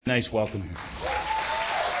Nice welcome here.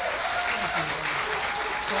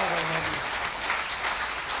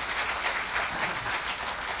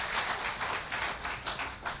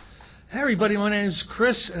 Hey everybody, my name is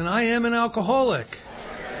Chris and I am an alcoholic.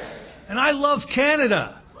 And I love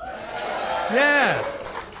Canada. Yeah.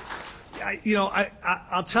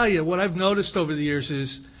 I'll tell you what I've noticed over the years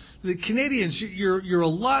is the Canadians, you're a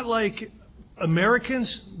lot like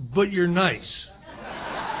Americans, but you're nice.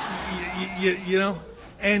 You know?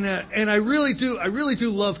 And I really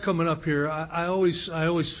do love coming up here. I always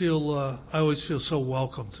feel so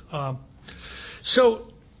welcomed.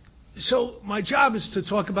 So my job is to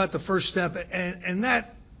talk about the first step, and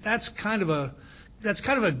that's kind of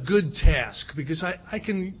a good task because I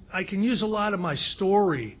can use a lot of my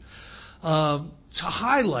story to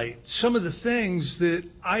highlight some of the things that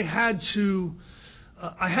I had to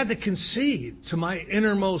concede to my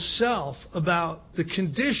innermost self about the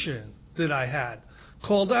condition that I had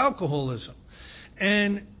called alcoholism.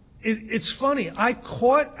 And it's funny, I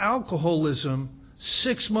caught alcoholism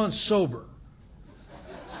 6 months sober.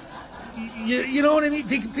 You know what I mean?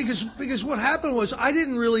 Because what happened was I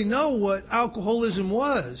didn't really know what alcoholism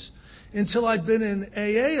was until I'd been in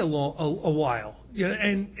AA a while. You know,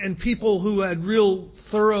 and people who had real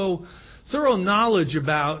thorough knowledge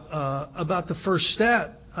about the first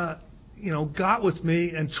step, got with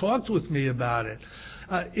me and talked with me about it.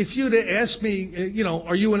 If you'd have asked me,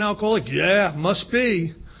 are you an alcoholic? Yeah, must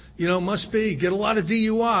be. Must be. Get a lot of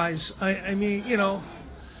DUIs. I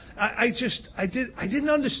didn't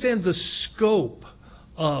understand the scope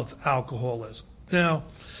of alcoholism. Now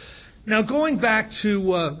going back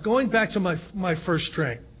to my first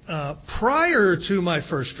drink. Prior to my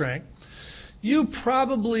first drink, you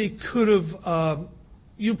probably could have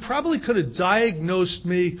diagnosed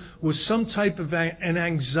me with some type of an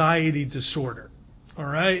anxiety disorder. All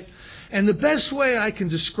right? And the best way I can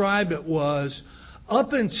describe it was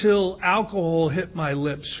up until alcohol hit my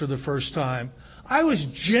lips for the first time, I was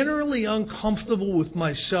generally uncomfortable with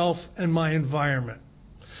myself and my environment.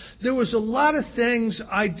 There was a lot of things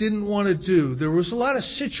I didn't want to do. There was a lot of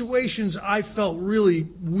situations I felt really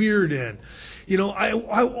weird in. I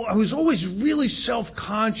was always really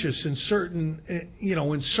self-conscious in certain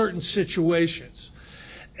situations.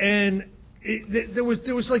 And there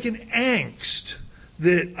was like an angst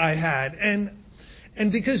that I had. And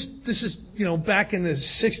because this is, back in the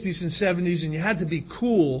 60s and 70s and you had to be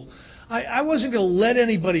cool, I wasn't going to let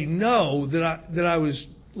anybody know that I was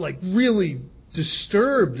like really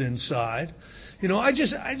disturbed inside. I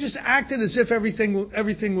just acted as if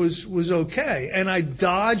everything was okay, and I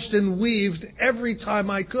dodged and weaved every time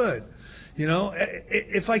I could.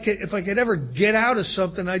 If I could ever get out of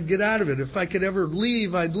something, I'd get out of it. If I could ever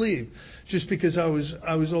leave, I'd leave, just because I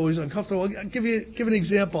was always uncomfortable. I'll give an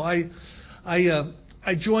example. I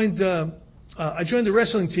joined the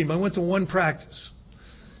wrestling team. I went to one practice.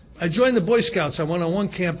 I joined the Boy Scouts. I went on one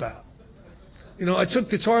camp out. I took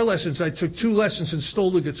guitar lessons. I took 2 lessons and stole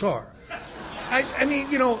the guitar.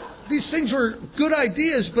 These things were good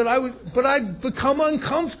ideas, but I'd become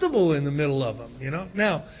uncomfortable in the middle of them.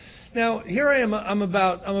 Now here I am. I'm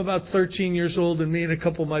about 13 years old, and me and a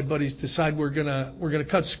couple of my buddies decide we're gonna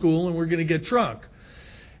cut school and we're gonna get drunk.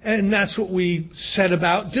 And that's what we set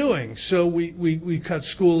about doing. So we cut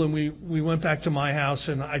school and we went back to my house,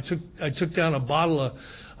 and I took down a bottle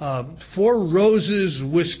of Four Roses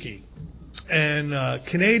whiskey and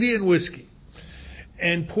Canadian whiskey,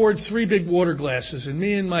 and poured 3 big water glasses. And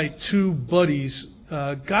me and my 2 buddies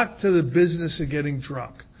got to the business of getting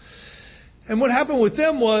drunk. And what happened with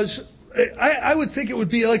them was, I would think it would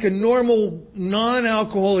be like a normal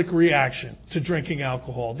non-alcoholic reaction to drinking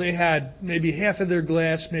alcohol. They had maybe half of their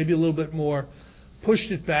glass, maybe a little bit more,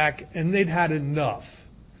 pushed it back, and they'd had enough.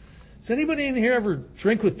 Does anybody in here ever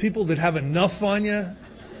drink with people that have enough on you?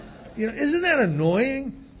 Isn't that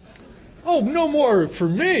annoying? Oh, no more for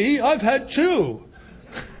me. I've had 2.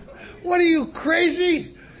 What are you,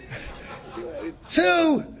 crazy?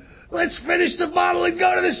 2. Let's finish the bottle and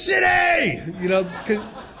go to the city.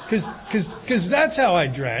 Because that's how I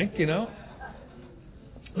drank,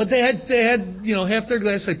 But they had half their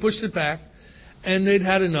glass. They pushed it back, and they'd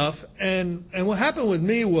had enough. And what happened with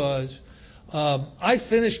me was, I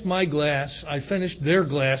finished my glass. I finished their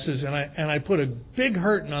glasses, and I put a big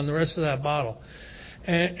hurting on the rest of that bottle.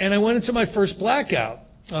 And I went into my first blackout.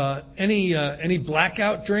 Any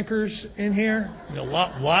blackout drinkers in here? A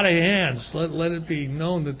lot of hands. Let it be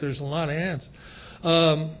known that there's a lot of hands.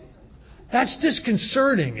 That's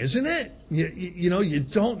disconcerting, isn't it? You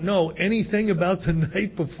don't know anything about the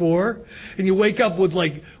night before, and you wake up with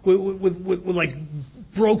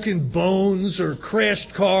broken bones or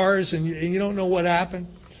crashed cars, and you don't know what happened.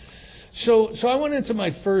 So I went into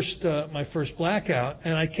my first blackout,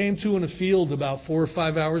 and I came to in a field about 4 or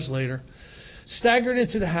 5 hours later, staggered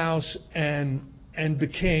into the house, and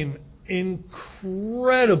became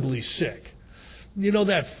incredibly sick. You know,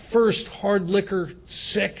 that first hard liquor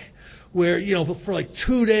sick, where, you know, for like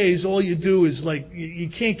 2 days, all you do is like, you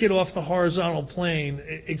can't get off the horizontal plane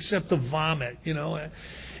except to vomit, you know,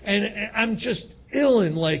 and I'm just ill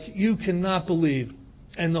and like you cannot believe.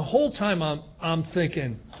 And the whole time I'm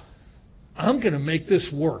thinking, I'm going to make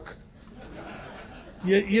this work.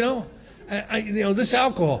 You know, this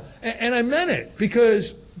alcohol, and I meant it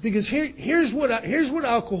because here's what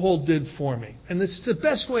alcohol did for me, and this is the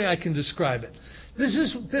best way I can describe it. This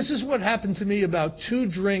is what happened to me about 2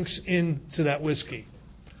 drinks into that whiskey.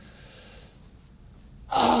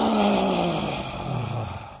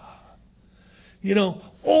 You know,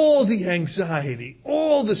 all the anxiety,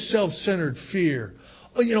 all the self-centered fear,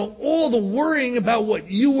 you know, all the worrying about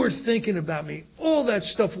what you were thinking about me, all that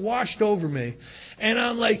stuff washed over me. And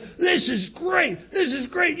I'm like, this is great. This is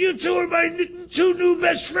great. You two are my 2 new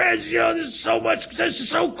best friends. You know, this is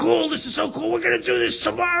so cool. This is so cool. We're going to do this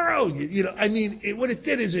tomorrow. You know, I mean, what it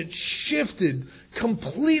did is it shifted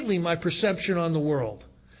completely my perception on the world.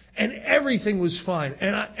 And everything was fine.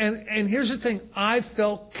 And here's the thing. I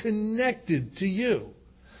felt connected to you.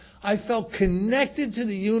 I felt connected to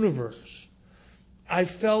the universe. I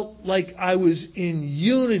felt like I was in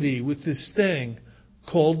unity with this thing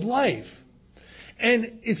called life.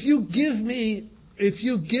 And if you give me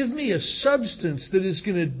a substance that is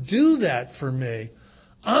going to do that for me,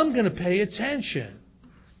 I'm going to pay attention.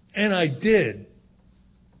 And I did.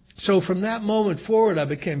 So from that moment forward, I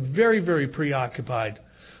became very, very preoccupied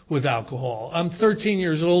with alcohol. I'm 13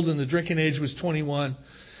 years old and the drinking age was 21.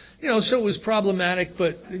 You know, so it was problematic,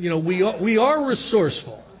 but you know, we are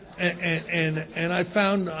resourceful. And I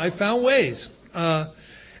found ways.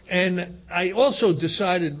 And I also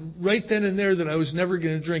decided right then and there that I was never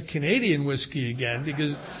going to drink Canadian whiskey again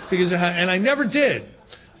because and I never did,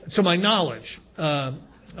 to my knowledge.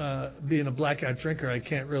 Being a blackout drinker, I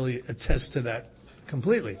can't really attest to that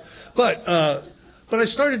completely. But I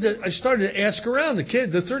started to ask around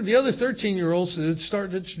the other 13-year-olds that had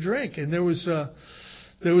started to drink, and there was a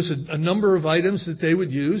number of items that they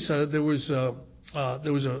would use. There was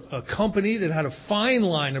a company that had a fine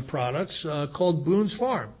line of products called Boone's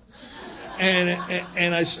Farm.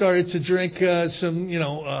 And I started to drink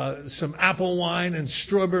some apple wine and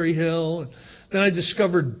Strawberry Hill. Then I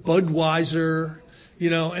discovered Budweiser, you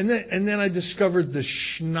know, and then I discovered the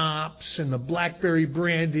schnapps and the blackberry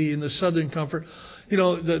brandy and the Southern Comfort, you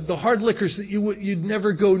know, the hard liquors that you'd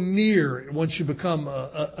never go near once you become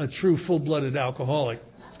a true full-blooded alcoholic.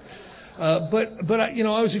 But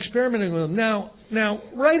I was experimenting with them. Now,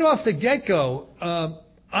 right off the get-go,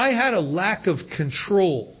 I had a lack of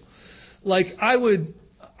control. Like I would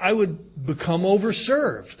become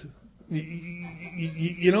overserved.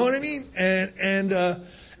 You know what I mean? And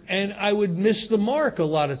I would miss the mark a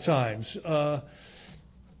lot of times.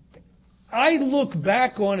 I look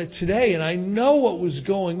back on it today and I know what was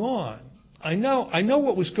going on. I know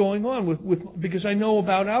what was going on with because I know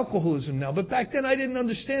about alcoholism now. But back then I didn't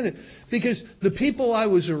understand it because the people I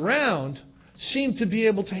was around seemed to be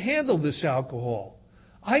able to handle this alcohol.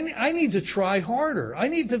 I need to try harder. I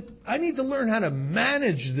need to learn how to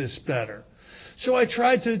manage this better. So I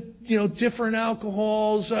tried to, different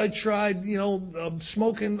alcohols. I tried,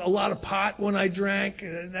 smoking a lot of pot when I drank.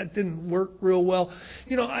 That didn't work real well.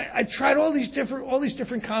 I tried all these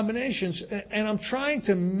different combinations, and I'm trying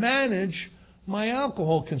to manage my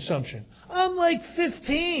alcohol consumption. I'm like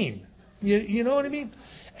 15. You know what I mean?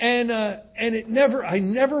 And I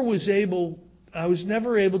was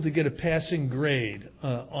never able to get a passing grade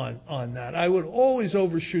on that. I would always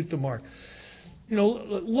overshoot the mark.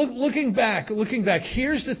 Looking back,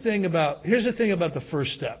 here's the thing about the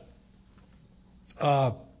first step.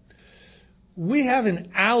 We have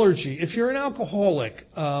an allergy. If you're an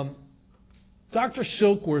alcoholic, Dr.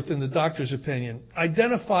 Silkworth, in the doctor's opinion,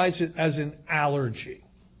 identifies it as an allergy.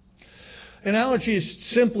 An allergy is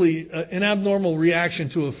simply an abnormal reaction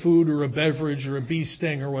to a food or a beverage or a bee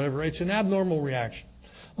sting or whatever. It's an abnormal reaction.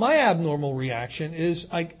 My abnormal reaction is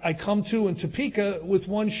I come to in Topeka with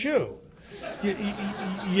one shoe.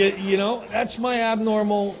 That's my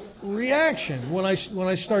abnormal reaction when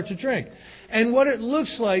I start to drink. And what it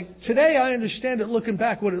looks like, today I understand it looking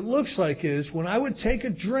back, what it looks like is when I would take a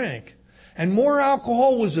drink and more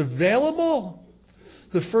alcohol was available,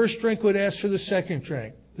 the first drink would ask for the second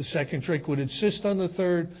drink. The second drink would insist on the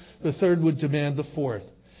third would demand the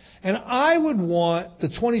fourth. And I would want the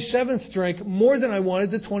 27th drink more than I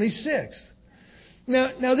wanted the 26th.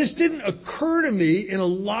 Now this didn't occur to me in a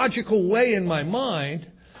logical way in my mind.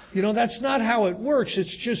 That's not how it works.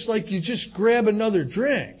 It's just like you just grab another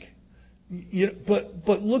drink.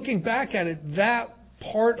 But looking back at it, that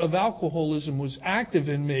part of alcoholism was active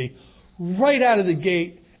in me right out of the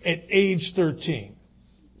gate at age 13.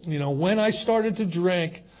 When I started to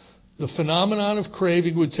drink, the phenomenon of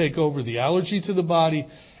craving would take over, the allergy to the body,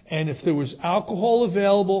 and if there was alcohol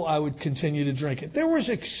available, I would continue to drink it. There was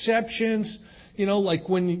exceptions, like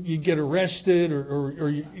when you get arrested or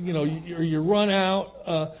you run out,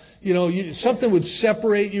 something would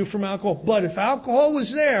separate you from alcohol. But if alcohol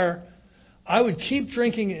was there, I would keep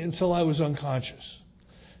drinking it until I was unconscious.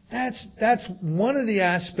 That's one of the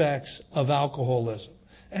aspects of alcoholism.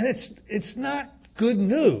 And it's not good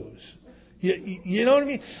news. You know what I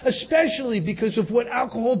mean? Especially because of what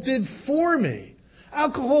alcohol did for me.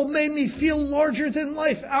 Alcohol made me feel larger than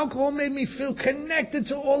life. Alcohol made me feel connected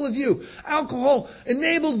to all of you. Alcohol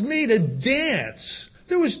enabled me to dance.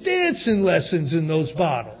 There was dancing lessons in those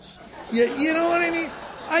bottles. You know what I mean?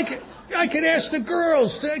 I could ask the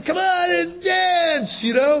girls to come on and dance,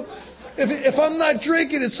 If I'm not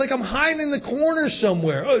drinking, it's like I'm hiding in the corner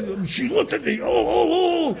somewhere. Oh, she looked at me.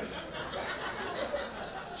 Oh.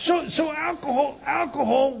 So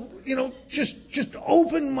alcohol, just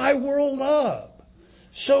opened my world up.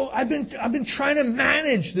 So I've been trying to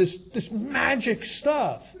manage this magic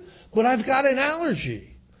stuff, but I've got an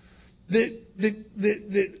allergy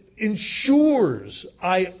that ensures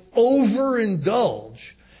I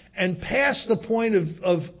overindulge and past the point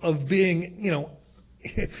of being,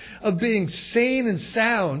 of being sane and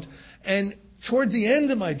sound. And toward the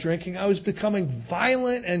end of my drinking, I was becoming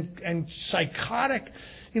violent and psychotic,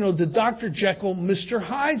 the Dr. Jekyll, Mr.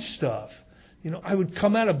 Hyde stuff. I would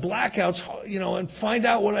come out of blackouts, and find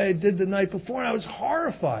out what I did the night before, and I was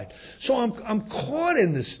horrified. So I'm caught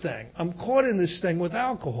in this thing. I'm caught in this thing with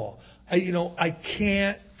alcohol. I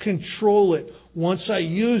can't control it once I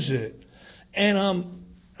use it, and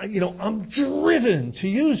I'm driven to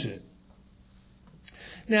use it.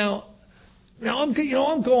 Now I'm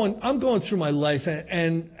going through my life,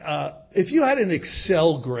 and if you had an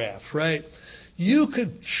Excel graph, right, you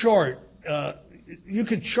could chart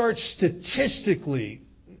statistically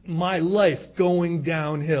my life going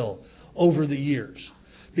downhill over the years.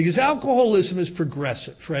 Because alcoholism is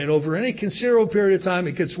progressive, right? Over any considerable period of time,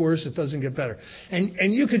 it gets worse, it doesn't get better.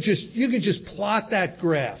 And you could just plot that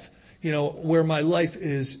graph, where my life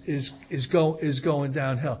is going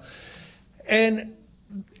downhill. And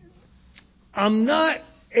I'm not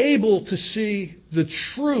able to see the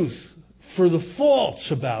truth for the faults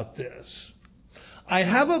about this. I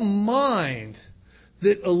have a mind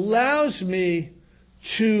that allows me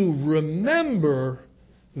to remember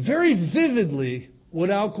very vividly what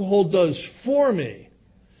alcohol does for me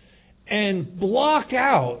and block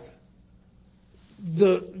out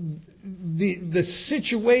the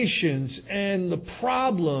situations and the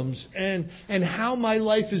problems and how my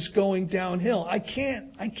life is going downhill. I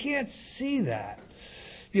can't see that.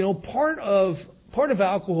 Part of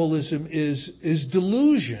alcoholism is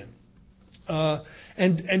delusion.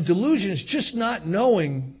 And delusion is just not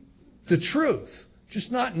knowing the truth,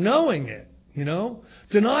 just not knowing it,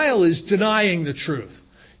 Denial is denying the truth.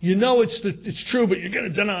 It's true, but you're going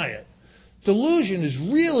to deny it. Delusion is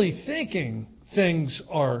really thinking things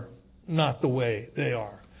are not the way they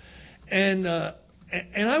are. And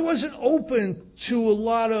I wasn't open to a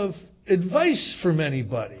lot of advice from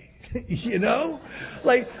anybody.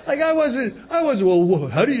 Like I wasn't, well,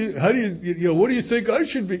 how do you, what do you think I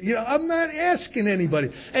should be? I'm not asking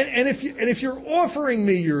anybody. And if you're offering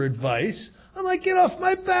me your advice, I'm like, get off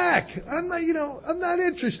my back. I'm not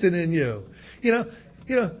interested in you.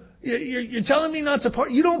 You're telling me not to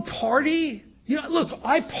party. You don't party? Look,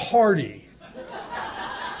 I party.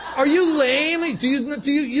 Are you lame?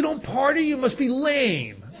 You don't party? You must be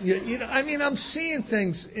lame. I'm seeing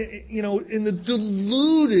things, in the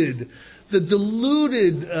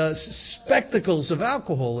deluded spectacles of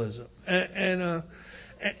alcoholism, and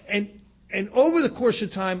over the course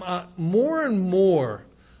of time, more and more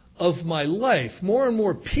of my life, more and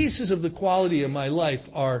more pieces of the quality of my life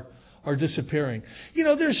are disappearing.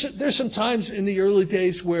 There's some times in the early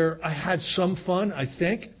days where I had some fun, I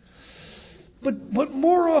think. But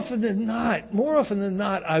more often than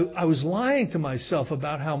not, I was lying to myself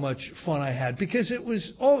about how much fun I had, because it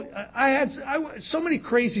was, I had so many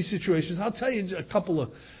crazy situations. I'll tell you a couple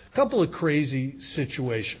of crazy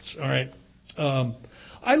situations. All right.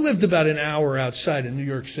 I lived about an hour outside of New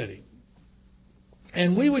York City,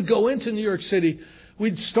 and we would go into New York City.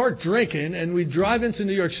 We'd start drinking, and we'd drive into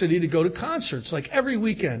New York City to go to concerts, like every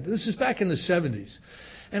weekend. This is back in the 70s.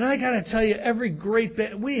 And I got to tell you, every great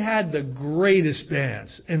band, we had the greatest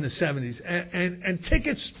bands in the 70s. And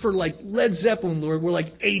tickets for like Led Zeppelin were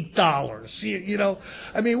like $8. You know,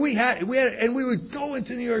 I mean, we had, and we would go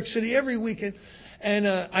into New York City every weekend. And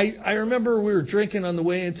I remember we were drinking on the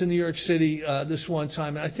way into New York City this one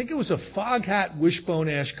time. And I think it was a Foghat Wishbone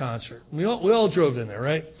Ash concert. We all drove in there,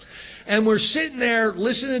 right? And we're sitting there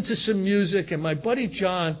listening to some music, and my buddy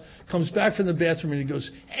John comes back from the bathroom and he goes,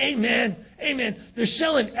 hey man, they're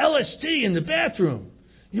selling LSD in the bathroom.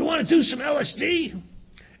 You want to do some LSD?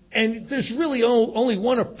 And there's really only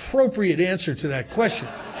one appropriate answer to that question.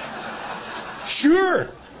 Sure.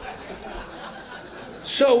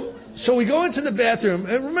 So we go into the bathroom,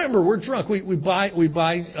 and remember, we're drunk. We buy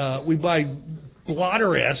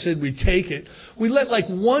blotter acid. We take it. We let like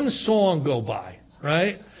one song go by,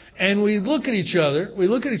 right? And we look at each other,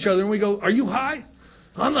 and we go, are you high?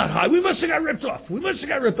 I'm not high. We must have got ripped off.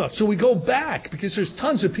 So we go back, because there's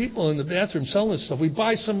tons of people in the bathroom selling this stuff. We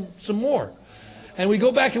buy some more. And we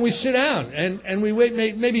go back and we sit down, and we wait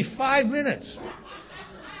maybe 5 minutes.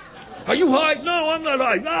 Are you high? No, I'm not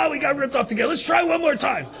high. No, we got ripped off together. Let's try one more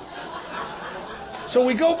time. So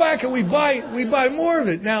we go back and we buy more of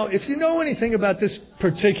it. Now, if you know anything about this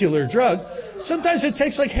particular drug, sometimes it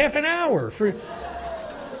takes like half an hour for...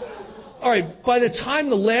 All right, by the time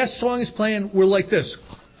the last song is playing, we're like this.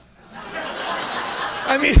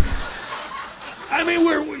 I mean,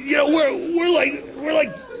 we're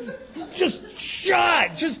like just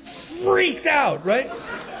shot, just freaked out, right?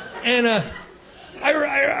 And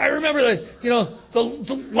I remember that,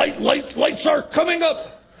 the lights are coming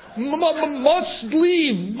up. Must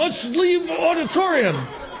leave auditorium.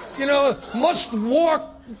 Must walk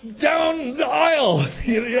down the aisle.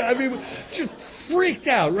 I mean, just freaked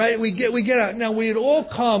out, right? We get out. Now we'd all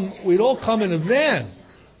come in a van,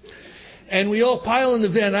 and we all pile in the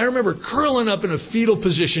van. I remember curling up in a fetal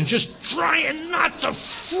position, just trying not to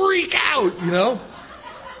freak out,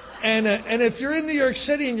 And if you're in New York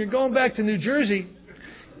City and you're going back to New Jersey,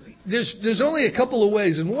 there's only a couple of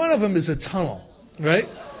ways, and one of them is a tunnel, right?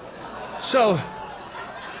 So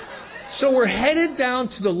we're headed down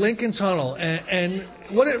to the Lincoln Tunnel, and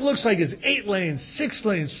what it looks like is 8 lanes, 6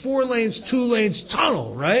 lanes, 4 lanes, 2 lanes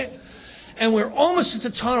tunnel, right? And we're almost at the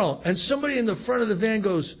tunnel, and somebody in the front of the van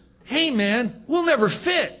goes, hey man, we'll never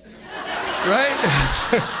fit,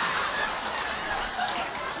 right?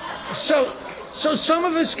 So some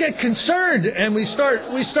of us get concerned, and we start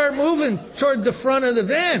moving toward the front of the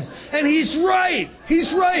van, and he's right.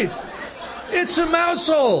 It's a mouse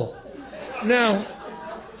hole. Now,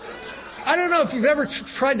 I don't know if you've ever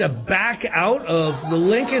tried to back out of the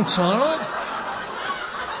Lincoln Tunnel.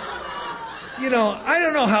 I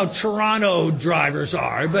don't know how Toronto drivers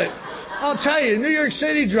are, but I'll tell you, New York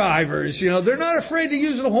City drivers, they're not afraid to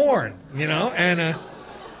use the horn, and it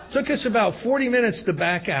took us about 40 minutes to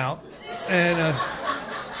back out,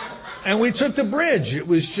 and we took the bridge. It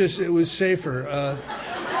was safer.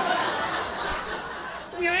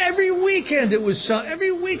 Every weekend it was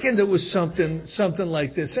something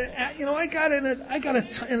like this. I got in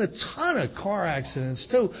a ton of car accidents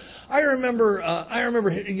too. I remember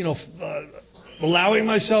allowing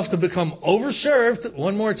myself to become overserved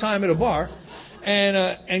one more time at a bar,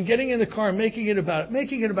 and getting in the car and making it about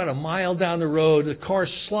a mile down the road. The car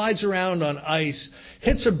slides around on ice,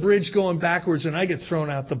 hits a bridge going backwards, and I get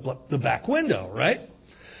thrown out the back window, right?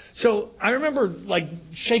 So I remember like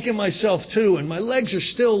shaking myself too, and my legs are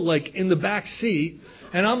still like in the back seat,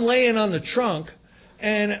 and I'm laying on the trunk,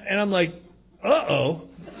 and I'm like, uh-oh.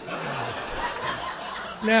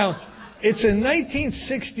 Now, it's a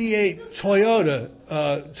 1968 Toyota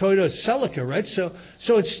Celica, right? So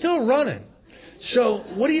it's still running. So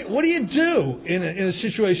what do you do in a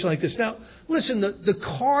situation like this? Now, listen, the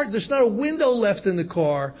car, there's not a window left in the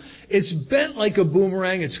car. It's bent like a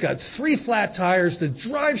boomerang. It's got 3 flat tires. The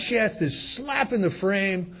drive shaft is slapping the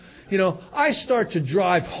frame. I start to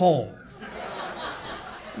drive home.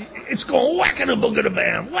 It's going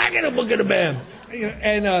whack-a-da-boog-a-da-bam, whack-a-da-boog-a-da-bam.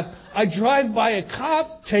 And I drive by a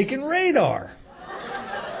cop taking radar.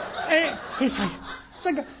 And it's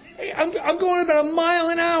like, hey, I'm going about a mile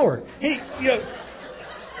an hour. He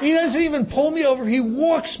doesn't even pull me over. He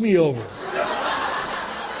walks me over.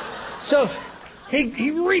 So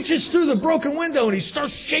he reaches through the broken window and he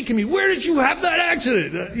starts shaking me. Where did you have that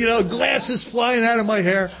accident? Glasses flying out of my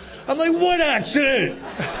hair. I'm like, what accident?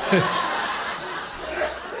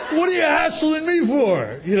 What are you hassling me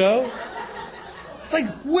for? It's like,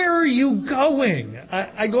 where are you going?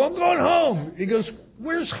 I go, I'm going home. He goes,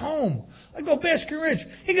 where's home? I go, Baskin Ridge.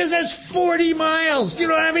 He goes, that's 40 miles. You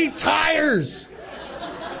don't have any tires.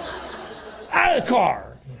 Out of the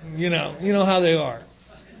car. You know how they are.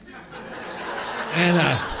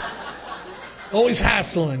 And always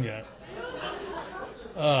hassling you.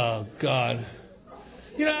 Oh, God.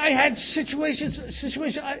 You know, I had situations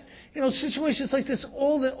like this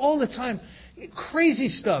all the time. Crazy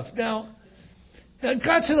stuff. Now, it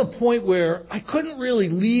got to the point where I couldn't really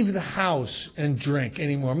leave the house and drink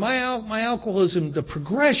anymore. My alcoholism, the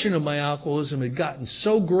progression of my alcoholism had gotten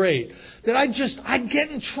so great that I'd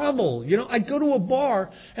get in trouble. You know, I'd go to a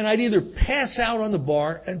bar and I'd either pass out on the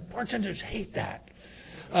bar, and bartenders hate that,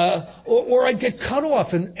 or I'd get cut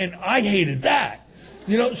off, and I hated that.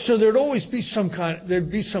 You know, so there'd be some kind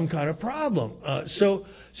of problem. So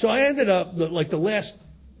I ended up, like the last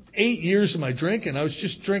 8 years of my drinking, I was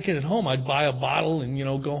just drinking at home. I'd buy a bottle and,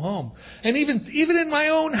 go home. And even in my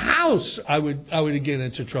own house, I would get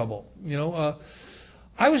into trouble.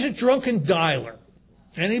 I was a drunken dialer.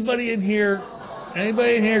 Anybody in here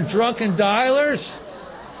drunken dialers?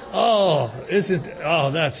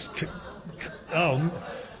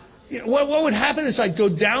 What would happen is I'd go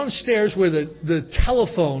downstairs where the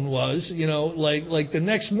telephone was, like the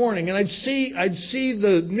next morning, and I'd see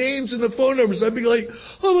the names and the phone numbers. I'd be like,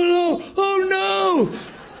 oh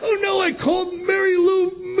no, I called Mary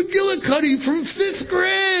Lou McGillicuddy from 5th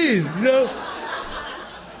grade.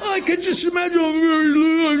 I could just imagine, Mary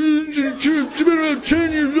Lou, it's been about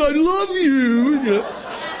 10 years, I love you.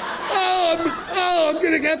 I'm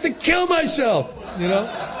gonna have to kill myself.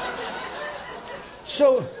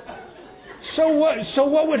 So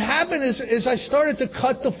what would happen is I started to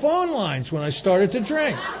cut the phone lines when I started to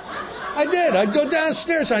drink. I did. I'd go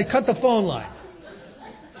downstairs and I'd cut the phone line.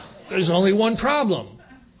 There's only one problem.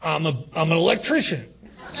 I'm an electrician.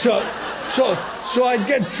 So I'd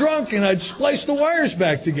get drunk and I'd splice the wires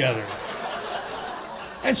back together.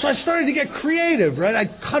 And so I started to get creative, right?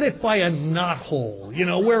 I'd cut it by a knot hole,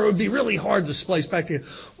 where it would be really hard to splice back together.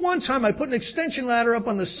 One time I put an extension ladder up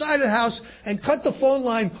on the side of the house and cut the phone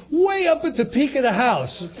line way up at the peak of the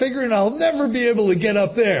house, figuring I'll never be able to get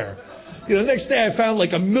up there. The next day I found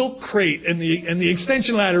like a milk crate and the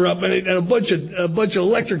extension ladder up and a bunch of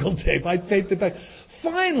electrical tape. I taped it back.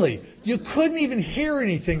 Finally, you couldn't even hear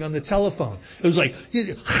anything on the telephone. It was like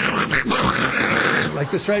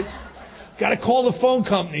this, right? Got to call the phone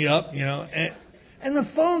company up, and the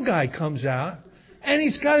phone guy comes out, and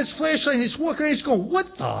he's got his flashlight, and he's walking around, he's going,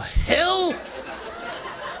 what the hell?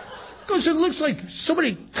 Because it looks like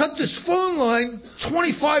somebody cut this phone line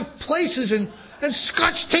 25 places and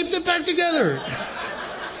scotch taped it back together.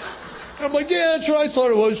 And I'm like, yeah, that's what I thought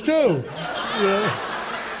it was too.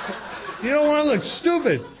 You don't want to look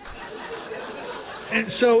stupid.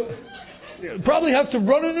 And so, you probably have to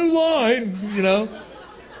run a new line,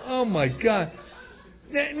 Oh, my God.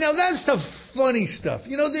 Now, that's the funny stuff.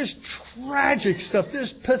 There's tragic stuff.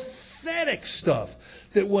 There's pathetic stuff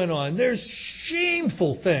that went on. There's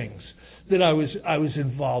shameful things that I was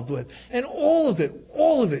involved with. And all of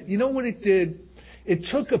it, you know what it did? It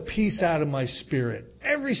took a piece out of my spirit.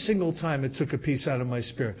 Every single time it took a piece out of my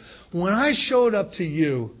spirit. When I showed up to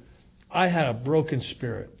you, I had a broken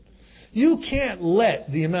spirit. You can't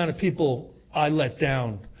let the amount of people I let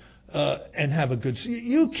down and have a good.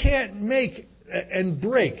 You can't make and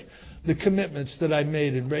break the commitments that I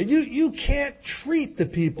made and break. You can't treat the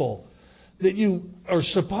people that you are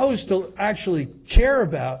supposed to actually care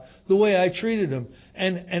about the way I treated them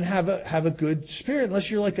and have a good spirit, unless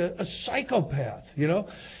you're like a psychopath,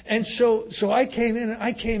 And so I came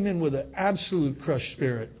in with an absolute crushed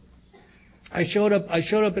spirit. I showed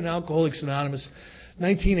up in Alcoholics Anonymous,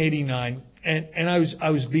 1989, and I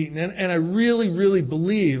was beaten, and I really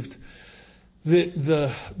believed that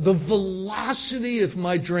the velocity of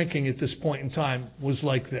my drinking at this point in time was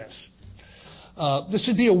like this. This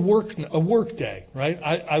would be a work day, right?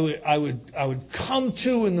 I would come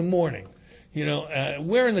to in the morning,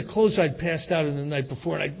 wearing the clothes I'd passed out in the night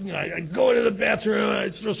before, and I'd go into the bathroom,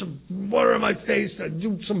 I'd throw some water on my face, I'd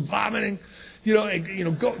do some vomiting. Go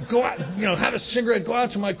out, have a cigarette, go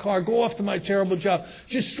out to my car, go off to my terrible job,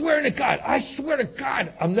 just swearing to God, I swear to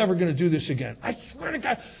God, I'm never going to do this again. I swear to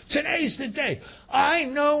God, today's the day. I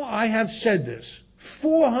know I have said this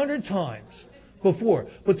 400 times before,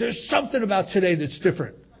 but there's something about today that's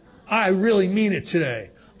different. I really mean it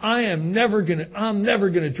today. I'm never going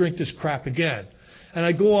to drink this crap again. And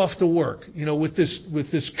I go off to work, with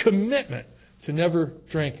this commitment to never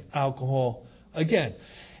drink alcohol again.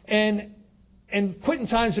 And quitting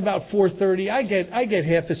time's about 4:30. I get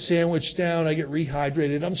half a sandwich down. I get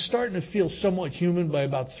rehydrated. I'm starting to feel somewhat human by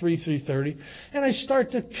about 3:30, and I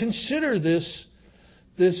start to consider this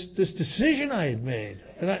decision I had made,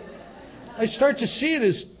 and I start to see it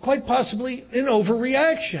as quite possibly an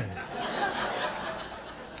overreaction.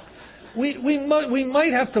 we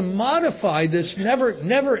might have to modify this never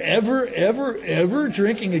ever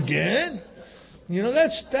drinking again.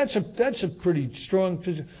 That's a pretty strong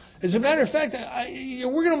position. As a matter of fact,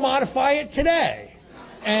 we're going to modify it today,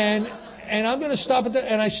 and I'm going to stop at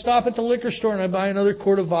the liquor store and I buy another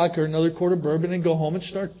quart of vodka or another quart of bourbon and go home and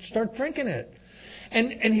start drinking it.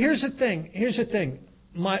 And here's the thing.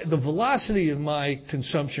 The velocity of my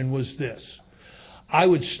consumption was this. I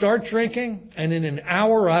would start drinking, and in an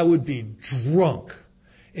hour I would be drunk.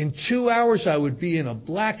 In 2 hours I would be in a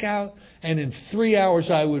blackout, and in 3 hours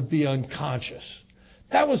I would be unconscious.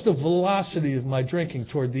 That was the velocity of my drinking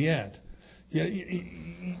toward the end.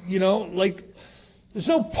 Like there's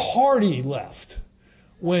no party left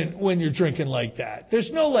when you're drinking like that.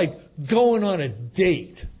 There's no like going on a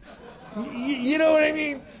date. You know what I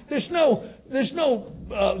mean? There's no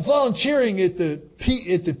volunteering at the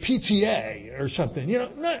PTA or something.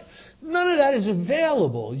 None of that is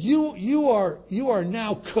available. You are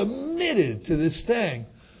now committed to this thing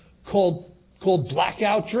called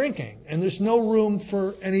blackout drinking, and there's no room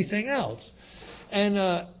for anything else. And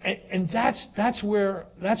that's where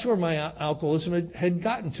my alcoholism had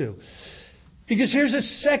gotten to. Because here's a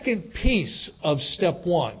second piece of step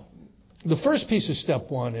one. The first piece of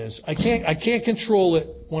step one is I can't control it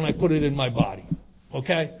when I put it in my body.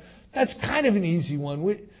 Okay? That's kind of an easy one.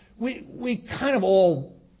 We kind of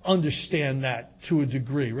all understand that to a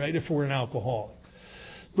degree, right? If we're an alcoholic.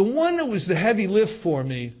 The one that was the heavy lift for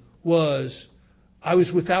me was I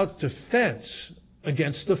was without defense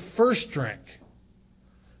against the first drink.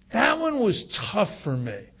 That one was tough for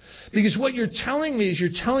me. Because what you're telling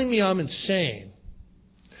me I'm insane.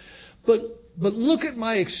 But look at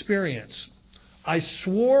my experience. I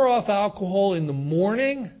swore off alcohol in the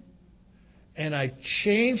morning, and I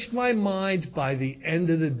changed my mind by the end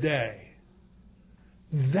of the day.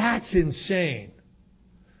 That's insane.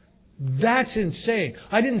 That's insane.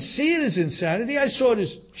 I didn't see it as insanity. I saw it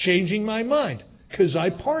as changing my mind because I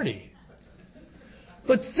party.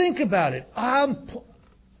 But think about it.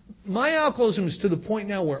 My alcoholism is to the point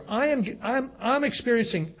now where I'm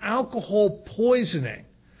experiencing alcohol poisoning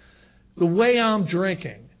the way I'm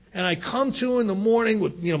drinking. And I come to in the morning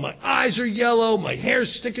with, my eyes are yellow, my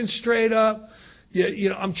hair's sticking straight up.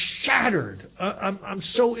 I'm shattered. I'm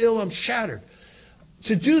so ill, I'm shattered.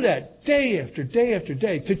 To do that day after day after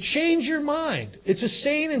day, to change your mind. It's a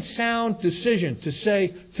sane and sound decision to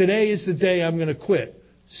say, today is the day I'm going to quit.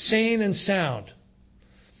 Sane and sound.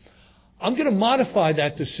 I'm going to modify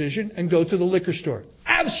that decision and go to the liquor store.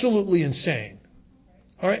 Absolutely insane.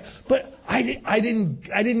 All right? But I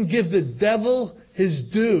didn't give the devil his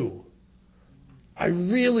due. I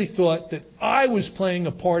really thought that I was playing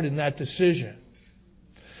a part in that decision.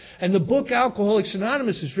 And the book Alcoholics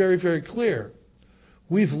Anonymous is very, very clear.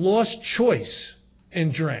 We've lost choice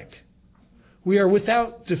in drink. We are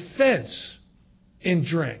without defense in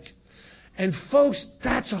drink. And folks,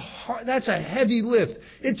 that's a heavy lift.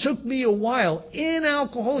 It took me a while in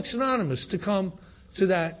Alcoholics Anonymous to come to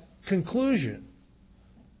that conclusion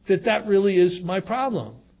that really is my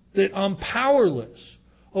problem, that I'm powerless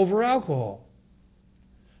over alcohol.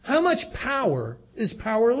 How much power is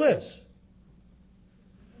powerless?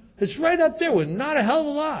 It's right up there with not a hell of a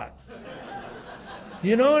lot.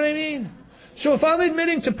 You know what I mean? So if I'm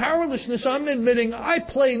admitting to powerlessness, I'm admitting I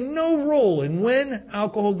play no role in when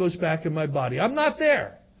alcohol goes back in my body. I'm not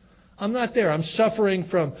there. I'm suffering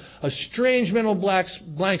from a strange mental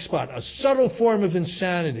blank spot, a subtle form of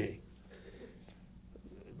insanity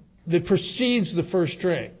that precedes the first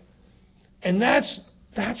drink. And that's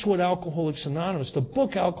what Alcoholics Anonymous, the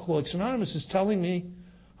book Alcoholics Anonymous, is telling me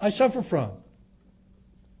I suffer from.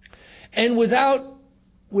 And without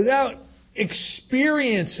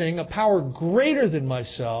experiencing a power greater than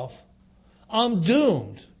myself, I'm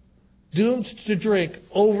doomed to drink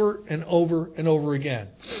over and over and over again.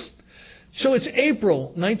 So it's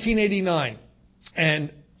April 1989,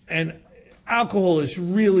 and alcohol has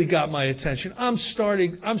really got my attention. I'm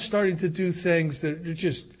starting to do things that are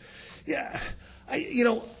just,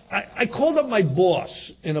 I called up my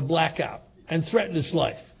boss in a blackout and threatened his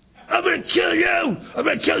life. I'm going to kill you. I'm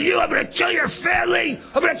going to kill you. I'm going to kill your family.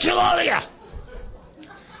 I'm going to kill all of you.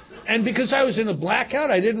 And because I was in a blackout,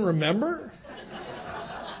 I didn't remember.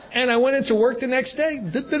 And I went into work the next day.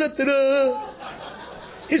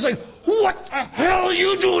 He's like, what the hell are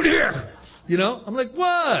you doing here? I'm like,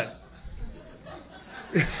 what?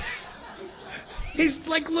 He's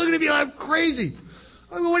like looking at me like I'm crazy.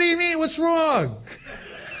 I go, what do you mean? What's wrong?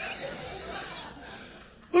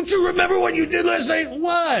 Don't you remember what you did last night?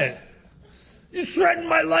 What? You threatened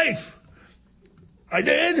my life. I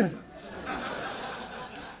did?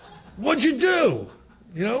 What'd you do?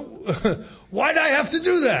 You know, why'd I have to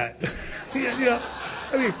do that? You know,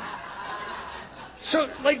 I mean, so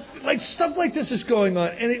like stuff like this is going on,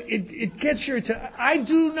 and it gets your attention. I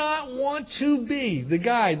do not want to be the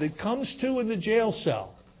guy that comes to in the jail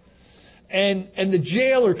cell, and the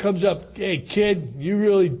jailer comes up, hey kid, you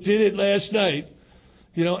really did it last night,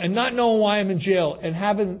 you know, and not knowing why I'm in jail, and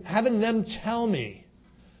having them tell me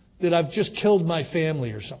that I've just killed my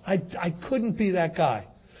family or something. I couldn't be that guy.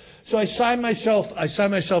 So I signed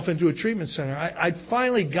myself into a treatment center. I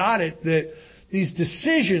finally got it that these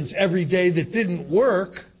decisions every day that didn't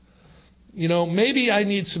work, you know, maybe I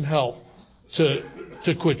need some help to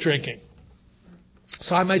quit drinking.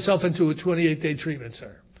 Signed myself into a 28-day treatment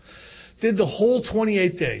center. Did the whole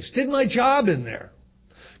 28 days. Did my job in there.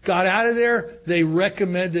 Got out of there. They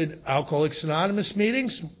recommended Alcoholics Anonymous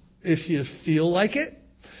meetings if you feel like it.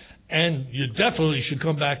 And you definitely should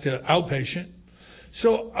come back to outpatient.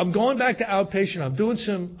 So I'm going back to outpatient. I'm doing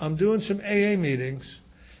some AA meetings.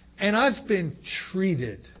 And I've been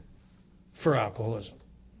treated for alcoholism.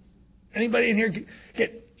 Anybody in here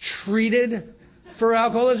get treated for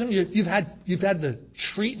alcoholism? You've had the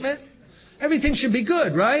treatment? Everything should be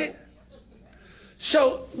good, right?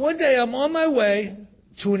 So one day I'm on my way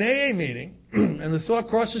to an AA meeting, and the thought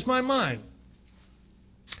crosses my mind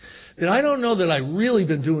that I don't know that I've really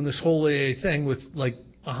been doing this whole AA thing with like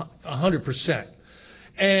 100%.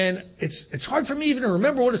 And it's hard for me even to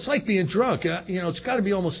remember what it's like being drunk. You know, it's got to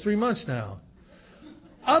be almost 3 months now.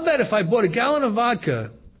 I'll bet if I bought a gallon of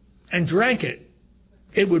vodka and drank it,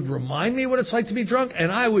 it would remind me what it's like to be drunk,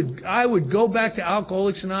 and I would go back to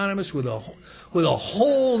Alcoholics Anonymous with a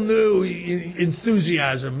whole new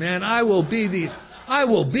enthusiasm. Man, I will be the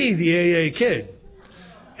AA kid.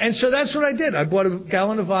 And so that's what I did. I bought a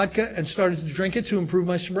gallon of vodka and started to drink it to improve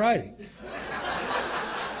my sobriety.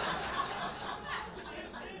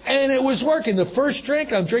 And it was working. I'm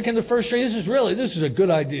drinking the first drink. This is a good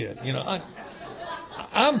idea. You know,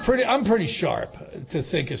 I'm pretty sharp to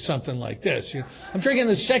think of something like this. You know, I'm drinking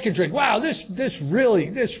the second drink. Wow, this really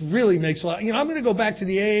makes a lot. You know, I'm going to go back to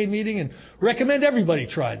the AA meeting and recommend everybody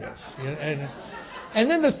try this. You know, and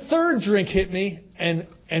then the third drink hit me, and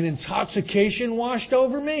intoxication washed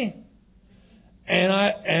over me. And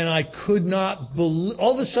I could not believe.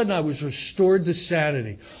 All of a sudden, I was restored to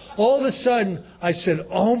sanity. All of a sudden, I said,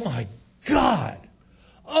 "Oh my God,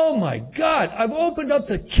 I've opened up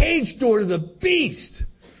the cage door to the beast,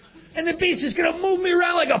 and the beast is going to move me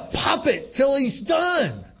around like a puppet till he's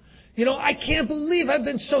done. You know, I can't believe I've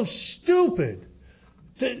been so stupid.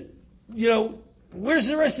 You know, where's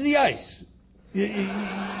the rest of the ice?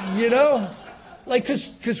 You know, like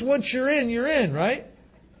because once you're in, right?"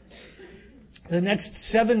 The next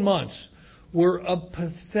 7 months were a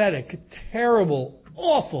pathetic, terrible,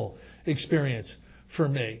 awful experience for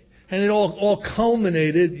me. And it all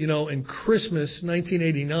culminated, you know, in Christmas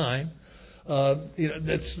 1989. You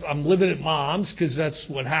know, I'm living at mom's because that's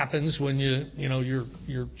what happens when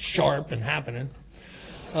you're sharp and happening.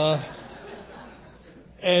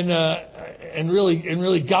 And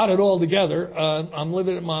really got it all together. I'm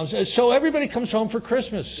living at mom's. So everybody comes home for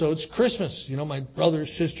Christmas. So it's Christmas. You know, my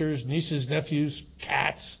brothers, sisters, nieces, nephews,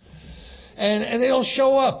 cats, and they all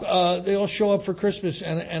show up. They all show up for Christmas,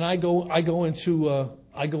 and I go into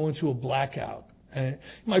a blackout. And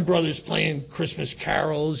my brother's playing Christmas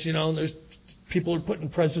carols. You know, and there's people are putting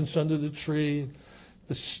presents under the tree.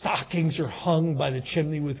 The stockings are hung by the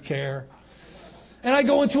chimney with care. And I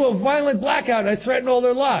go into a violent blackout, and I threaten all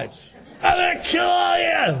their lives. I'm going to kill all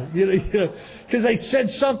you know, because I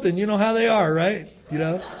said something. You know how they are, right? You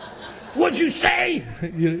know, what'd you say?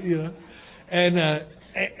 You know, and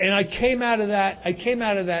I came out of that.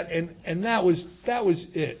 And that was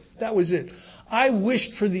it. That was it. I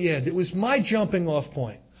wished for the end. It was my jumping off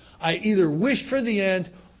point. I either wished for the end.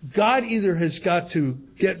 God either has got to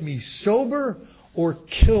get me sober or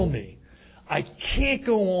kill me. I can't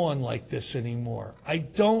go on like this anymore. I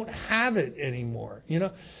don't have it anymore.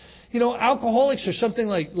 You know, alcoholics are something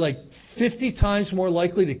like 50 times more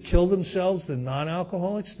likely to kill themselves than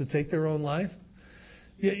non-alcoholics, to take their own life.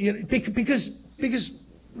 Because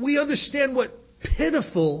we understand what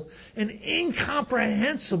pitiful and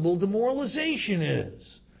incomprehensible demoralization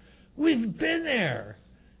is. We've been there.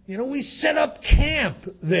 You know, we set up camp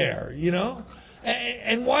there, you know.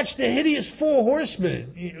 And watch the hideous four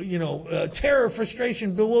horsemen, terror,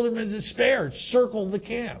 frustration, bewilderment, despair circle the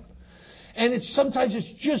camp. And sometimes it's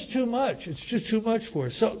just too much. It's just too much for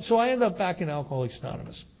us. So I end up back in Alcoholics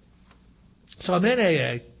Anonymous. So I'm in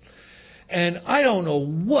AA, and I don't know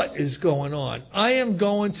what is going on. I am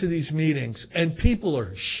going to these meetings, and people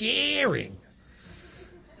are sharing.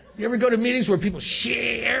 You ever go to meetings where people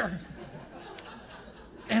share?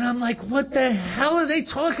 And I'm like, what the hell are they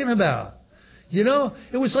talking about? You know,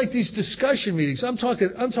 it was like these discussion meetings. I'm talking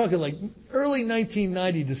like early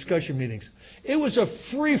 1990 discussion meetings. It was a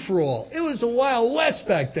free-for-all. It was the Wild West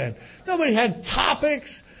back then. Nobody had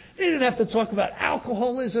topics. They didn't have to talk about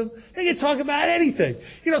alcoholism. They could talk about anything.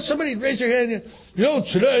 You know, somebody'd raise their hand and,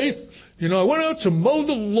 today, I went out to mow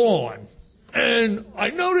the lawn and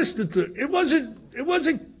I noticed that it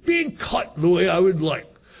wasn't being cut the way I would like.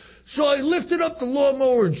 So I lifted up the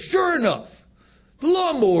lawnmower and sure enough, the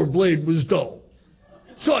lawnmower blade was dull.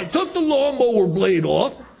 So I took the lawnmower blade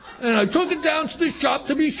off and I took it down to the shop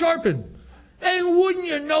to be sharpened. And wouldn't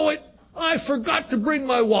you know it, I forgot to bring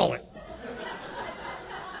my wallet.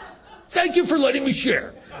 Thank you for letting me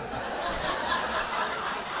share.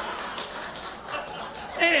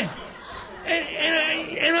 And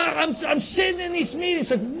I'm sitting in these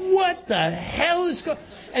meetings like, what the hell is going?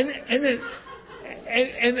 And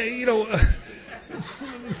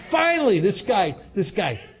finally this guy,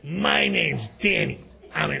 my name's Danny.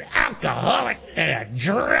 I'm an alcoholic and a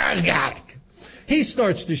drug addict. He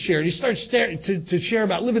starts to share. He starts to share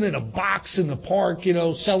about living in a box in the park,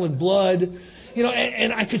 selling blood.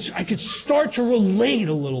 And I could start to relate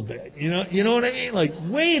a little bit. You know what I mean? Like,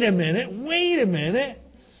 wait a minute.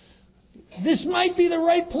 This might be the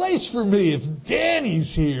right place for me if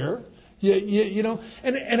Danny's here.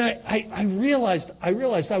 And I realized I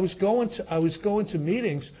was going to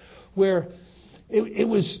meetings where it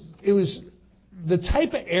was the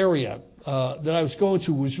type of area that I was going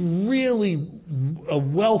to was really a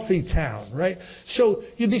wealthy town, right? So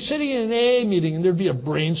you'd be sitting in an AA meeting and there'd be a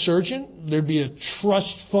brain surgeon, there'd be a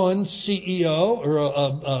trust fund CEO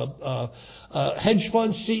or a hedge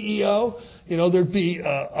fund CEO, there'd be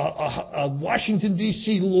a Washington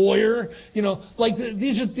D.C. lawyer,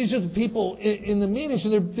 these are the people in the meetings,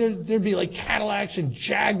 and there'd be like Cadillacs and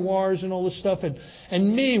Jaguars and all this stuff,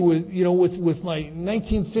 and me with my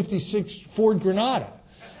 1956 Ford Granada.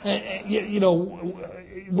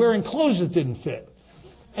 Wearing clothes that didn't fit.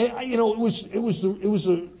 And,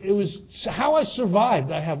 it was how I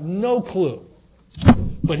survived. I have no clue.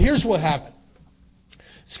 But here's what happened.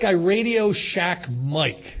 This guy, Radio Shack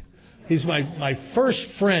Mike, he's my first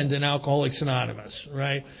friend in Alcoholics Anonymous,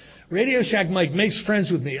 right? Radio Shack Mike makes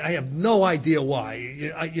friends with me. I have no idea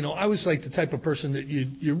why. I was like the type of person that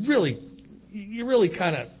you really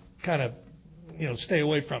kind of stay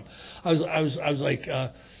away from. I was like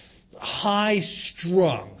high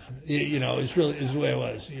strung, is the way I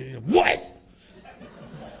was. What?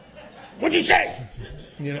 What'd you say?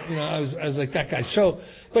 I was like that guy. So,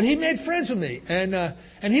 but he made friends with me,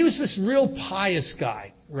 and he was this real pious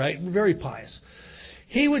guy, right? Very pious.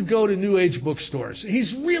 He would go to New Age bookstores.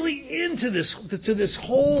 He's really into this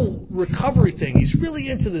whole recovery thing. He's really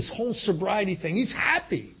into this whole sobriety thing. He's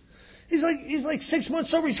happy. He's like 6 months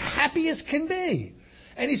sober. He's happy as can be.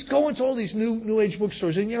 And he's going to all these New Age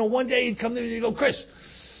bookstores. And, one day he'd come to me and he'd go, Chris,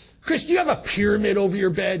 do you have a pyramid over your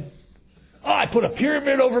bed? Oh, I put a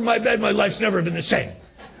pyramid over my bed. My life's never been the same.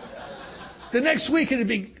 The next week it'd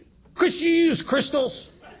be, Chris, do you use crystals?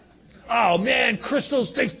 Oh, man,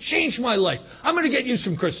 crystals, they've changed my life. I'm going to get you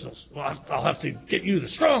some crystals. Well, I'll have to get you the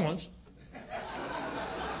strong ones.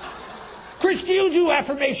 Chris, do you do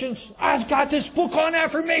affirmations? I've got this book on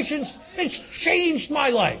affirmations. It's changed my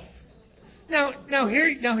life. Now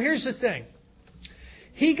here's the thing.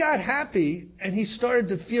 He got happy and he started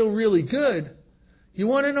to feel really good. You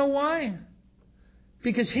want to know why?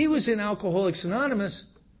 Because he was in Alcoholics Anonymous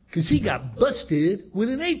because he got busted with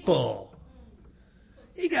an 8-ball.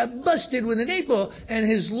 He got busted with an 8-ball, and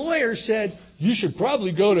his lawyer said, you should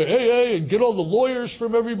probably go to AA and get all the lawyers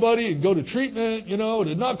from everybody and go to treatment,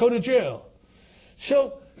 to not go to jail.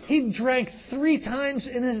 So he drank 3 times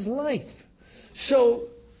in his life. So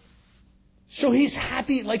he's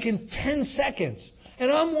happy like in 10 seconds.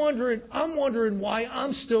 And I'm wondering why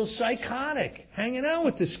I'm still psychotic hanging out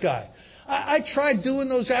with this guy. I tried doing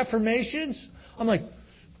those affirmations. I'm like,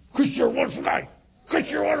 Chris, you're a wonderful guy.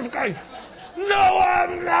 Chris, you're a wonderful guy. No,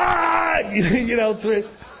 I'm not.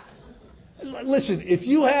 Listen, if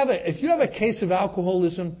you have a case of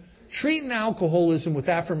alcoholism, treating alcoholism with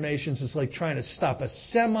affirmations is like trying to stop a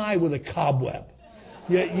semi with a cobweb.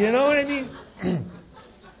 You know what I mean?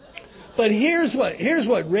 But here's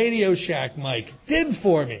what Radio Shack Mike did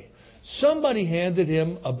for me. Somebody handed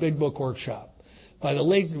him a big book workshop from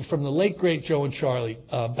the late great Joe and Charlie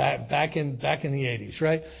back in the 80s,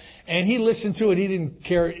 right? And he listened to it. He didn't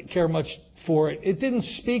care much for it. It didn't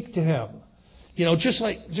speak to him. Just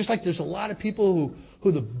like there's a lot of people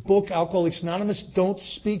who the book Alcoholics Anonymous don't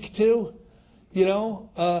speak to.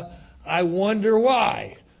 I wonder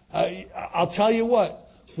why. I'll tell you what.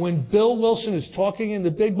 When Bill Wilson is talking in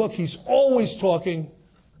the big book, he's always talking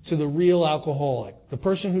to the real alcoholic, the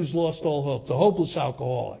person who's lost all hope, the hopeless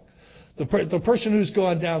alcoholic, the person who's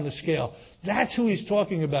gone down the scale. That's who he's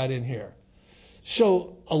talking about in here.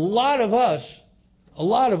 So a lot of us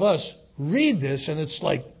read this and it's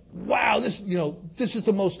like, wow, this is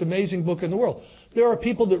the most amazing book in the world. There are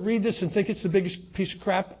people that read this and think it's the biggest piece of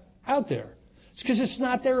crap out there. It's because it's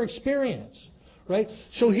not their experience, right?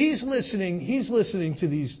 So he's listening to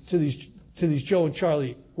these Joe and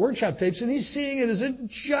Charlie workshop tapes, and he's seeing it as a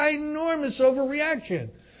ginormous overreaction.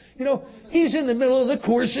 He's in the middle of the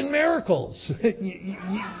Course in Miracles.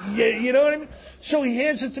 You know what I mean? So he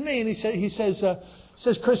hands it to me, and he says,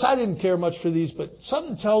 Chris, I didn't care much for these, but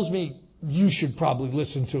something tells me you should probably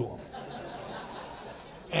listen to them.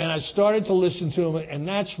 And I started to listen to them, and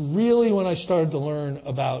that's really when I started to learn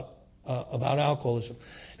about alcoholism.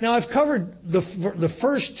 Now, I've covered the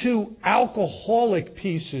first two alcoholic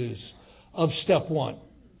pieces of step one.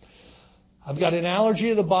 I've got an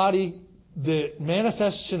allergy of the body that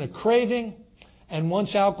manifests in a craving, and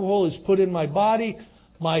once alcohol is put in my body,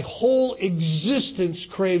 my whole existence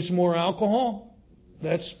craves more alcohol.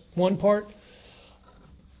 That's one part.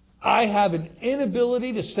 I have an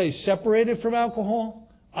inability to stay separated from alcohol.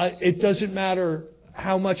 It doesn't matter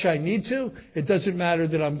how much I need to. It doesn't matter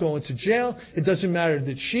that I'm going to jail. It doesn't matter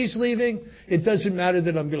that she's leaving. It doesn't matter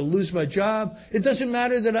that I'm going to lose my job. It doesn't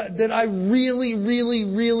matter that I really, really,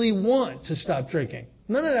 really want to stop drinking.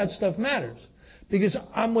 None of that stuff matters because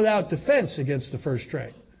I'm without defense against the first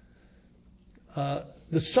drink.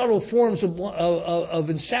 The subtle forms of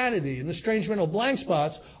insanity and the strange mental blank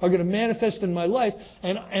spots are going to manifest in my life,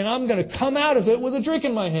 and I'm going to come out of it with a drink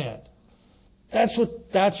in my hand. That's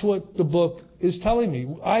what the book is telling me.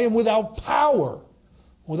 I am without power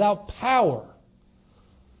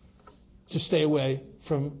to stay away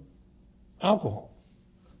from alcohol.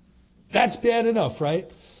 That's bad enough,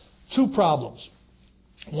 right? Two problems.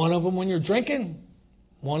 One of them when you're drinking,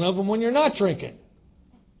 one of them when you're not drinking.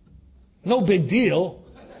 No big deal.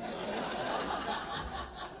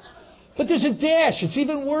 But there's a dash. It's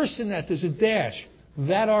even worse than that. There's a dash.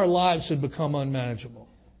 That our lives have become unmanageable.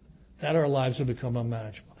 I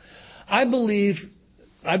believe,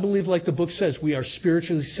 like the book says, we are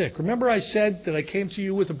spiritually sick. Remember I said that I came to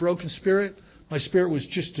you with a broken spirit? My spirit was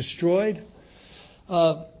just destroyed.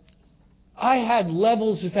 I had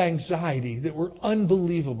levels of anxiety that were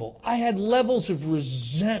unbelievable. I had levels of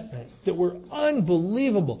resentment that were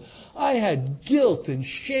unbelievable. I had guilt and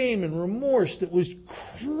shame and remorse that was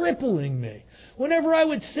crippling me. Whenever I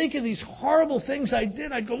would think of these horrible things I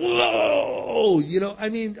did, I'd go, whoa!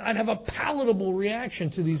 I'd have a palatable reaction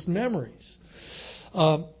to these memories.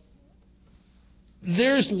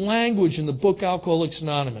 There's language in the book Alcoholics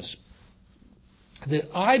Anonymous that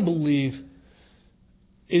I believe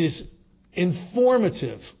is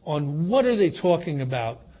informative on what are they talking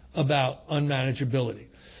about unmanageability.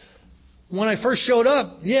 When I first showed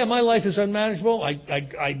up, my life is unmanageable.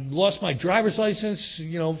 I lost my driver's license,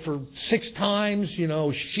 for 6 times.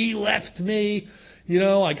 She left me.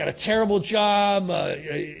 I got a terrible job.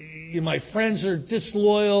 My friends are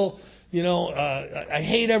disloyal. I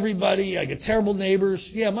hate everybody. I get terrible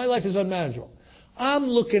neighbors. My life is unmanageable. I'm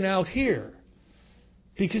looking out here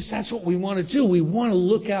because that's what we want to do. We want to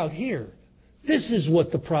look out here. This is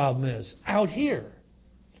what the problem is, out here.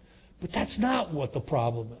 But that's not what the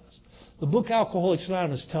problem is. The book Alcoholics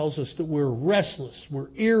Anonymous tells us that we're restless, we're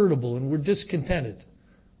irritable, and we're discontented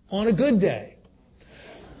on a good day.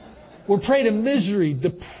 We're prey to misery,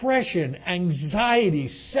 depression, anxiety,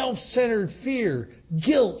 self-centered fear,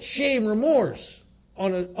 guilt, shame, remorse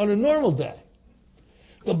on a normal day.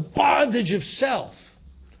 The bondage of self.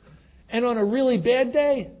 And on a really bad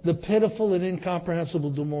day, the pitiful and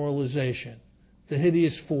incomprehensible demoralization. The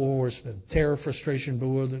hideous 4 horsemen, terror, frustration,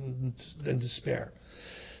 bewilderment, and despair.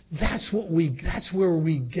 That's where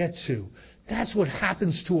we get to. That's what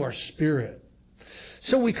happens to our spirit.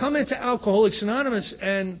 So we come into Alcoholics Anonymous,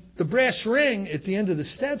 and the brass ring at the end of the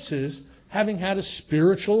steps is having had a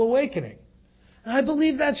spiritual awakening. And I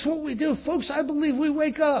believe that's what we do. Folks, I believe we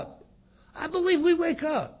wake up. And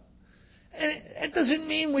it doesn't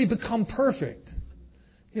mean we become perfect.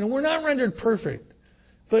 We're not rendered perfect,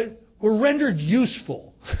 but we're rendered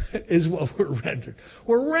useful is what we're rendered.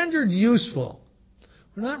 We're rendered useful.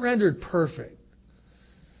 We're not rendered perfect.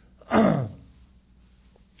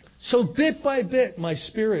 So bit by bit, my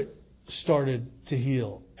spirit started to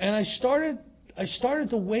heal. And I started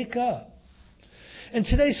to wake up. And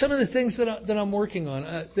today, some of the things that I'm working on,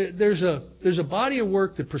 there's a body of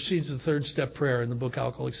work that precedes the 3rd step prayer in the book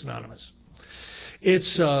Alcoholics Anonymous.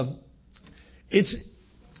 It's the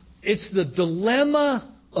dilemma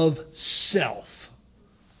of self,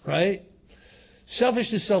 right?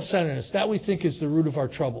 Selfishness, self-centeredness, that we think is the root of our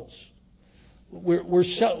troubles. We're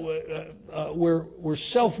self-will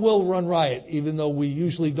run riot, even though we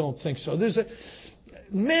usually don't think so.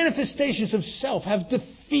 Manifestations of self have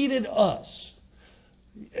defeated us.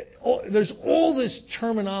 There's all this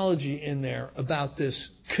terminology in there about this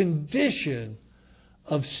condition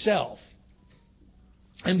of self.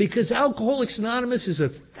 And because Alcoholics Anonymous is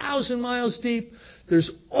 1,000 miles deep,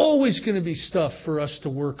 there's always going to be stuff for us to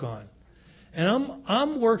work on. And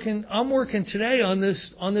I'm working today on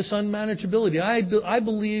this unmanageability. I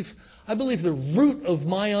believe the root of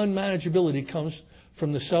my unmanageability comes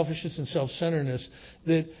from the selfishness and self-centeredness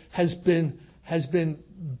that has been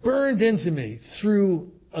burned into me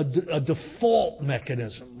through a default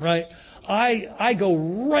mechanism, right? I go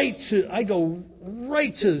right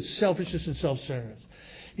to selfishness and self-centeredness.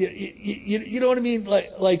 You know what I mean?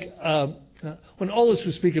 When Olis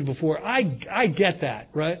was speaking before, I get that,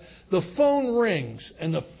 right? The phone rings,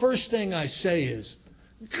 and the first thing I say is,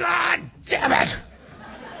 God damn it!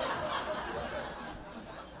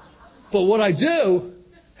 But what I do,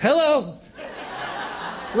 hello,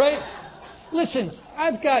 right? Listen,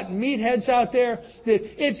 I've got meatheads out there that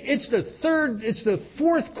it's the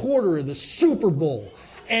fourth quarter of the Super Bowl,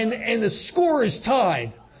 and the score is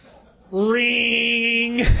tied.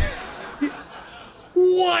 Ring.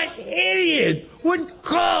 What idiot would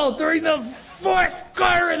call during the fourth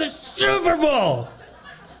quarter of the Super Bowl?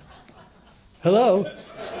 Hello?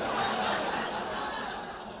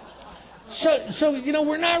 So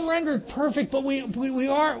we're not rendered perfect, but we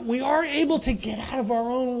are able to get out of our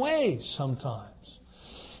own way sometimes.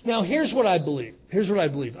 Now, here's what I believe.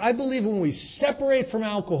 I believe when we separate from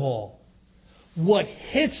alcohol, what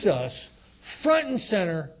hits us front and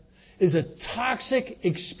center is a toxic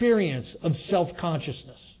experience of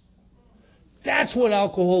self-consciousness. That's what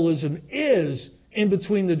alcoholism is in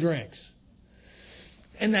between the drinks.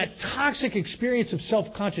 And that toxic experience of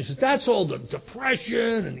self-consciousness, that's all the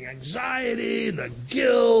depression and the anxiety and the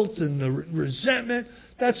guilt and the resentment.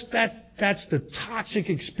 That's the toxic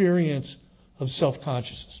experience of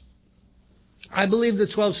self-consciousness. I believe the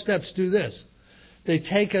 12 steps do this. They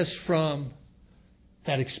take us from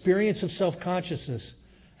that experience of self-consciousness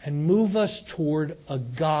and move us toward a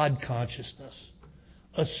God consciousness,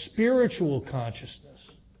 a spiritual consciousness,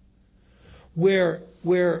 where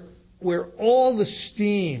all the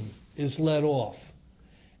steam is let off,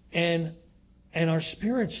 and our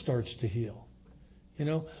spirit starts to heal.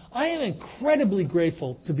 I am incredibly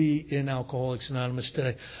grateful to be in Alcoholics Anonymous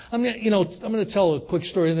today. I'm going to tell a quick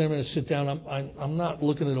story, and then I'm going to sit down. I'm not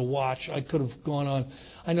looking at a watch. I could have gone on.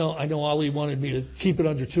 I know Ali wanted me to keep it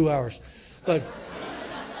under 2 hours, but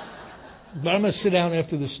I'm going to sit down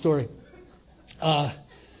after this story.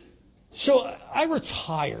 So I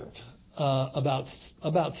retired about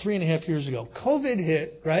 3.5 years ago. COVID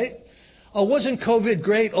hit, right? Wasn't COVID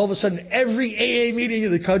great? All of a sudden, every AA meeting in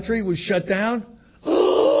the country was shut down.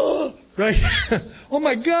 Right? Oh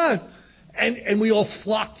my God! And we all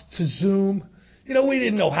flocked to Zoom. We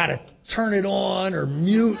didn't know how to turn it on or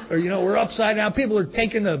mute, or we're upside down. People are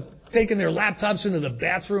taking their laptops into the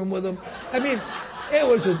bathroom with them. I mean,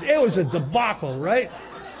 it was a debacle, right?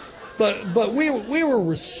 But we were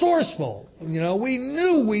resourceful. We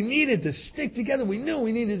knew we needed to stick together.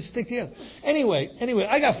 Anyway,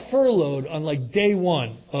 I got furloughed on like day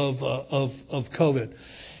one of COVID.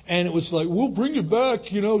 And it was like, we'll bring you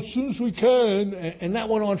back, as soon as we can. And that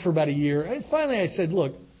went on for about a year. And finally I said,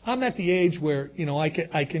 look, I'm at the age where, I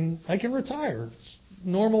can retire. It's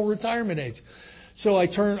normal retirement age. So I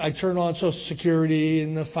turned on Social Security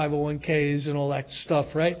and the 501ks and all that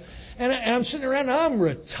stuff, right? And I'm sitting around, I'm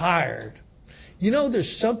retired.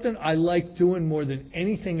 There's something I like doing more than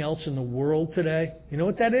anything else in the world today. You know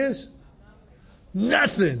what that is?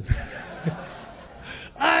 Nothing.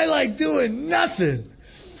 I like doing nothing.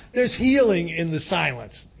 There's healing in the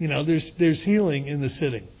silence. There's healing in the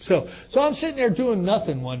sitting. So I'm sitting there doing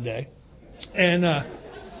nothing one day, and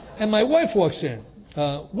my wife walks in.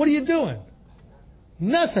 What are you doing?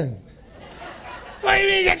 Nothing. What do you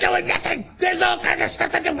mean you're doing nothing? There's all kinds of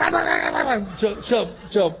stuff to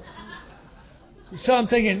do. So I'm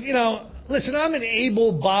thinking, listen, I'm an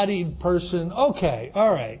able-bodied person. Okay,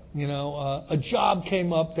 all right. A job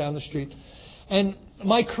came up down the street, and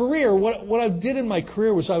my career, what I did in my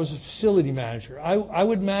career was I was a facility manager. I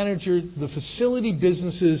would manage the facility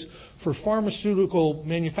businesses for pharmaceutical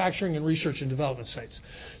manufacturing and research and development sites.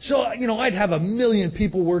 So, I'd have 1 million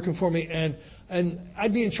people working for me, and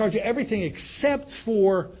I'd be in charge of everything except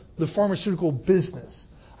for the pharmaceutical business.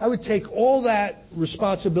 I would take all that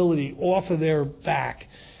responsibility off of their back,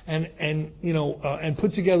 and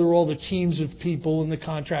put together all the teams of people and the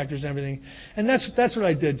contractors and everything. And that's what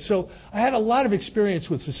I did. So I had a lot of experience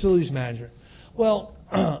with facilities management. Well,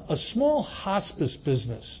 a small hospice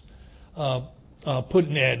business put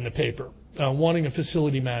an ad in the paper wanting a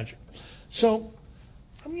facility manager. So,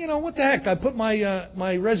 what the heck? I put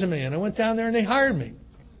my resume in. I went down there and they hired me.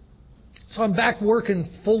 So I'm back working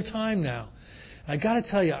full time now. I got to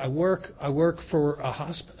tell you, I work for a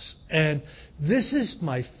hospice, and this is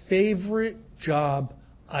my favorite job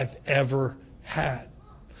I've ever had.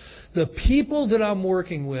 The people that I'm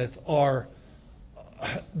working with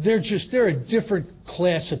they're a different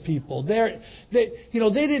class of people. They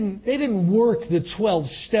didn't work the 12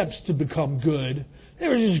 steps to become good. They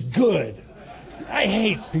were just good. I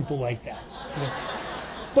hate people like that.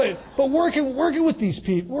 But working with these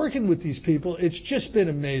people, it's just been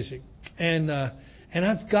amazing. And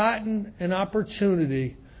I've gotten an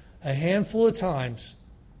opportunity a handful of times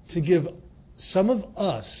to give some of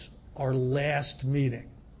us our last meeting,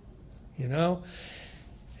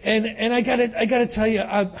 And I gotta tell you,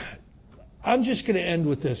 I'm just gonna end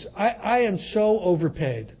with this. I am so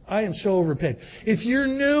overpaid. If you're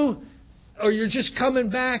new or you're just coming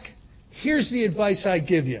back, here's the advice I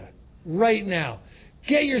give you right now.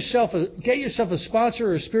 Get yourself a sponsor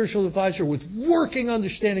or a spiritual advisor with working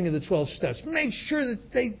understanding of the 12 steps. Make sure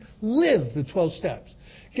that they live the 12 steps.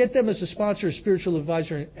 Get them as a sponsor or spiritual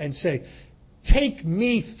advisor and say, take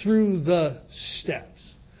me through the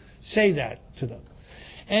steps. Say that to them.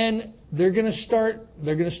 And they're going to start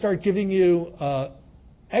giving you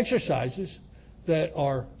exercises that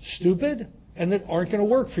are stupid and that aren't going to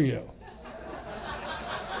work for you.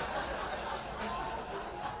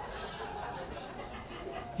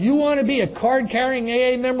 You want to be a card-carrying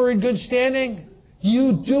AA member in good standing?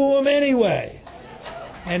 You do them anyway.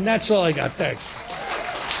 And that's all I got. Thanks.